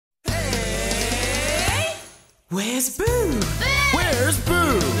Where's Boo? Where's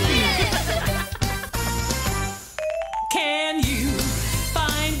Boo? Can you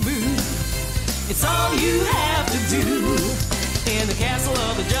find Boo? It's all you have to do. In the castle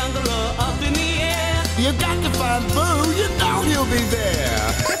or the jungle or up in the air. You got to find Boo. You know he'll be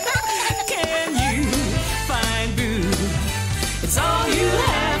there. Can you find Boo? It's all you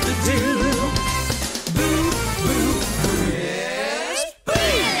have to do. Boo, Boo, Boo. Yes,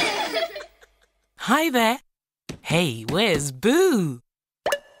 Boo! Hi there. Hey, where's Boo?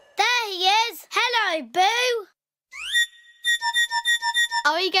 There he is. Hello, Boo.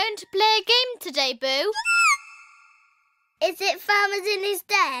 Are we going to play a game today, Boo? Is it Farmers in his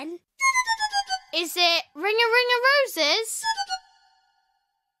Den? Is it Ring-a-Ring-a-Roses?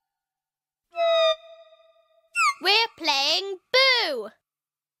 We're playing Boo.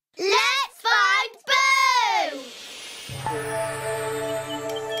 Let's find Boo!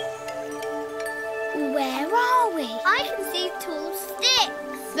 Where are we? I can see tall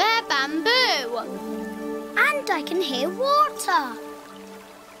sticks. They're bamboo. And I can hear water.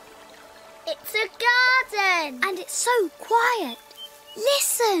 It's a garden. And it's so quiet.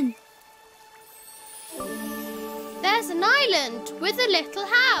 Listen. There's an island with a little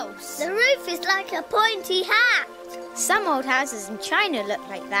house. The roof is like a pointy hat. Some old houses in China look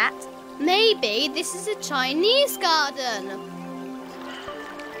like that. Maybe this is a Chinese garden.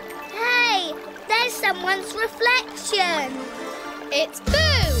 Hey, there's someone's reflection. It's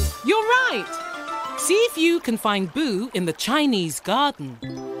Boo. You're right. See if you can find Boo in the Chinese garden.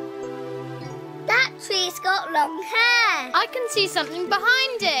 That tree's got long hair. I can see something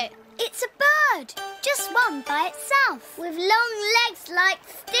behind it. It's a bird, just one by itself. With long legs like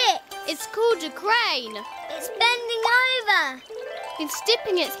sticks. It's called a crane. It's bending over. It's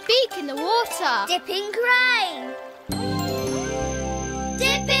dipping its beak in the water. Dipping crane.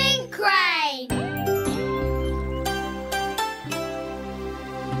 Dipping crane.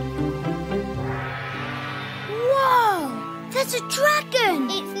 Whoa! There's a dragon.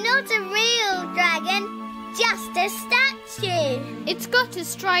 It's not a real dragon, just a statue. It's got a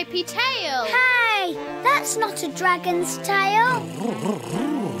stripy tail. Hey, that's not a dragon's tail.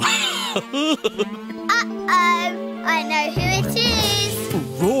 Uh-oh, I know who it is.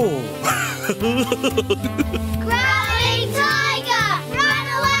 Roar. Growling tiger! Run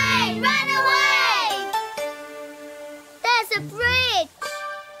away! Run away! There's a bridge.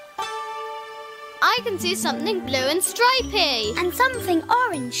 I can see something blue and stripy. And something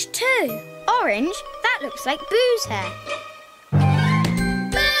orange too. Orange? That looks like Boo's hair.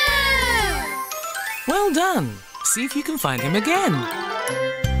 Boo! Well done. See if you can find him again.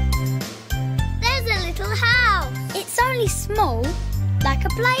 There's a little house. It's only small, like a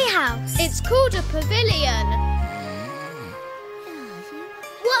playhouse. It's called a pavilion.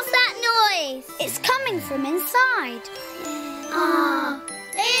 What's that noise? It's coming from inside. Ah,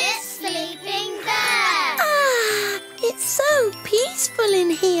 it's sleeping there. Ah, it's so peaceful in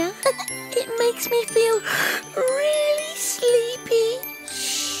here. It makes me feel really sleepy.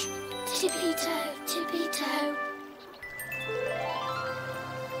 Shh, tippy-toe, tippy-toe.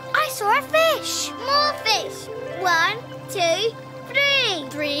 I saw a fish. More fish. 1, 2, 3.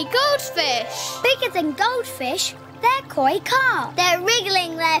 3 goldfish. Bigger than goldfish, they're koi carp. They're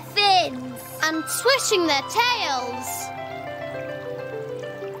wriggling their fins. And swishing their tails.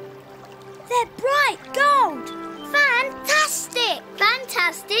 They're bright gold. Fantastic.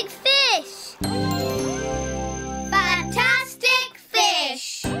 Fantastic fish. Fantastic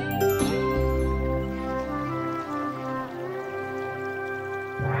fish.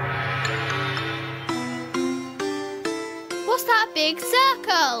 What's that big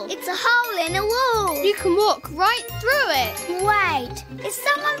circle? It's a hole in a wall. You can walk right through it. Wait, is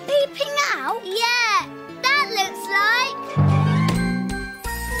someone peeping out? Yeah, that looks like...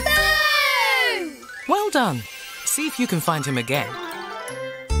 Boo! Well done. See if you can find him again.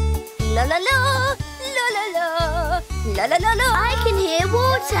 La la la, la la la, la la la la. I can hear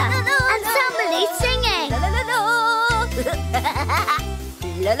water and somebody singing. La la la la,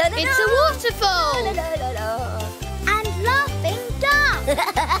 la la la. It's a waterfall. La la la la. And laughing ducks.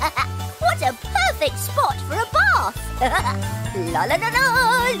 What a perfect spot for a bath. La la la la,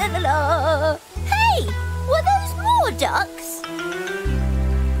 la la la. Hey, were those more ducks?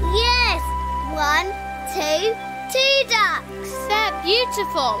 Yes, 1, 2, 2 ducks. They're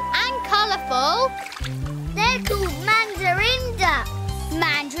beautiful and colourful. They're called mandarin ducks.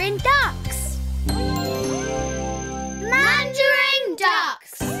 Mandarin ducks. Mandarin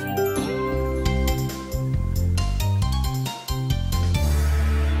ducks.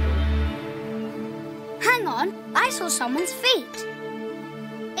 Hang on, I saw someone's feet.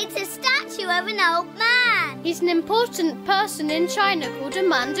 It's a statue of an old man. He's an important person in China called a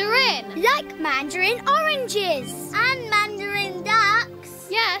mandarin. Like mandarin oranges. And mandarin ducks.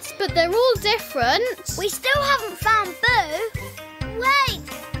 Yes, but they're all different. We still haven't found Boo. Wait,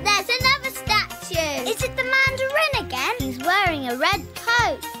 there's another statue. Is it the mandarin again? He's wearing a red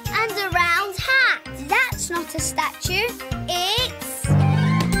coat and a round hat. That's not a statue. It's... Boo!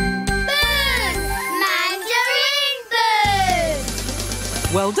 Mandarin Boo!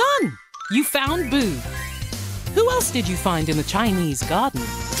 Well done! You found Boo. Who else did you find in the Chinese garden?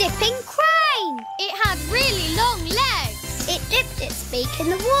 Dipping crane. It had really long legs. It dipped its beak in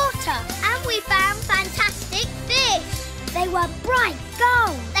the water. And we found fantastic fish. They were bright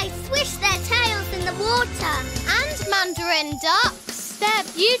gold. They swished their tails in the water. And mandarin ducks. They're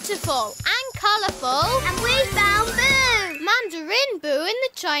beautiful and colourful. And we found Boo. Mandarin Boo in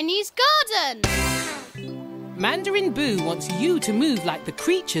the Chinese garden. Mandarin Boo wants you to move like the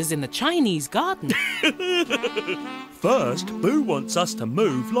creatures in the Chinese garden. First, Boo wants us to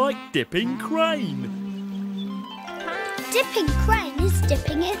move like Dipping Crane. Dipping crane is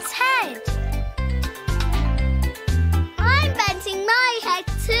dipping its head. I'm bending my head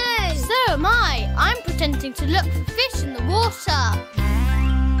too. So am I. I'm pretending to look for fish in the water.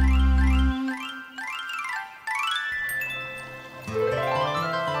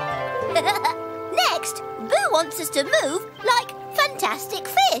 Next, Boo wants us to move like fantastic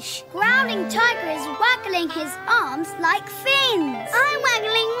fish. Growling Tiger is waggling his arms like fins. I'm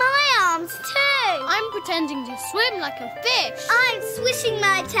waggling my arms too. I'm pretending to swim like a fish. I'm swishing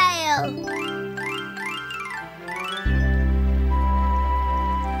my tail.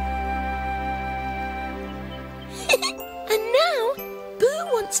 And now, Boo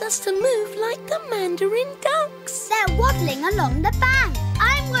wants us to move like the mandarin ducks. They're waddling along the bank.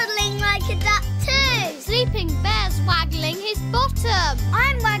 I'm waddling like a duck too. Sleeping Bear's waggling his bottom.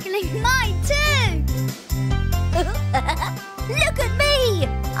 I'm waggling mine too. Look at me!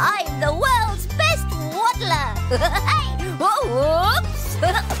 I'm the world's best waddler. Hey! Whoops!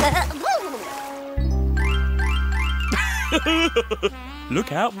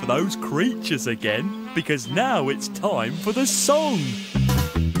 Look out for those creatures again, because now it's time for the song.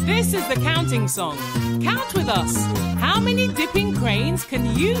 This is the counting song. Count with us. How many dipping cranes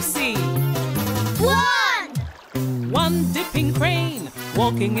can you see? 1! One dipping crane,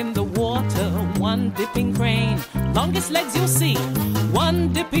 walking in the water. One dipping crane, longest legs you'll see.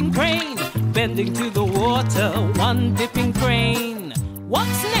 One dipping crane, bending to the water. One dipping crane.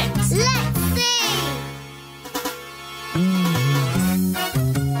 What's next? Let's see.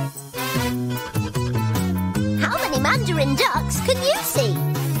 How many mandarin ducks can you see?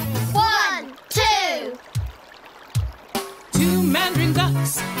 1, 2. Two mandarin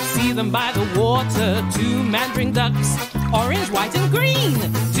ducks, see them by the water. Two mandarin ducks, orange, white and green.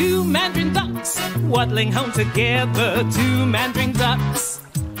 Two mandarin ducks, waddling home together. Two mandarin ducks.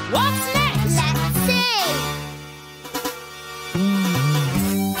 What's next? Let's see.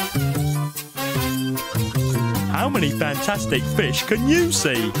 How many fantastic fish can you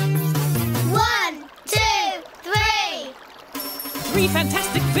see? 1, 2, 3. Three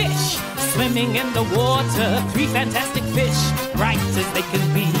fantastic fish, swimming in the water. Three fantastic fish, bright as they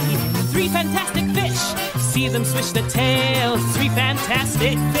can be. Three fantastic fish, see them swish their tails. Three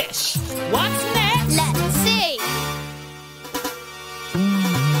fantastic fish. What's next? Let's see.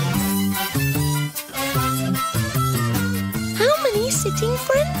 How many sitting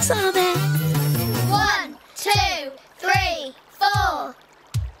friends are there? 1, 2, 3, 4.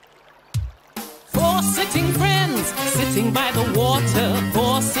 Four sitting friends, sitting by the water.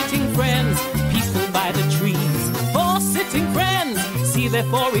 Four sitting friends, peaceful by the trees. Four sitting friends, see their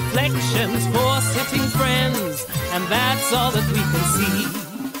four reflections. Four sitting friends, and that's all that we can see.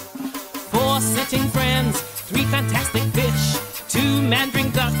 Four sitting friends, three fantastic fish. Two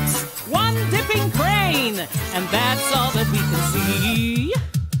mandarin ducks, one dipping crane. And that's all that we can see.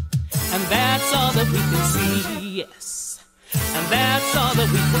 And that's all that we can see, yes. And that's all that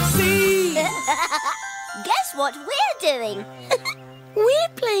we can see. Guess what we're doing? We're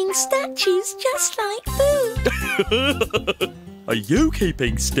playing statues just like Boo. Are you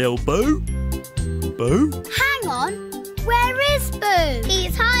keeping still, Boo? Boo? Hang on. Where is Boo?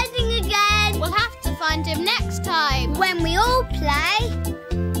 He's hiding again. We'll have to find him next time. When we all play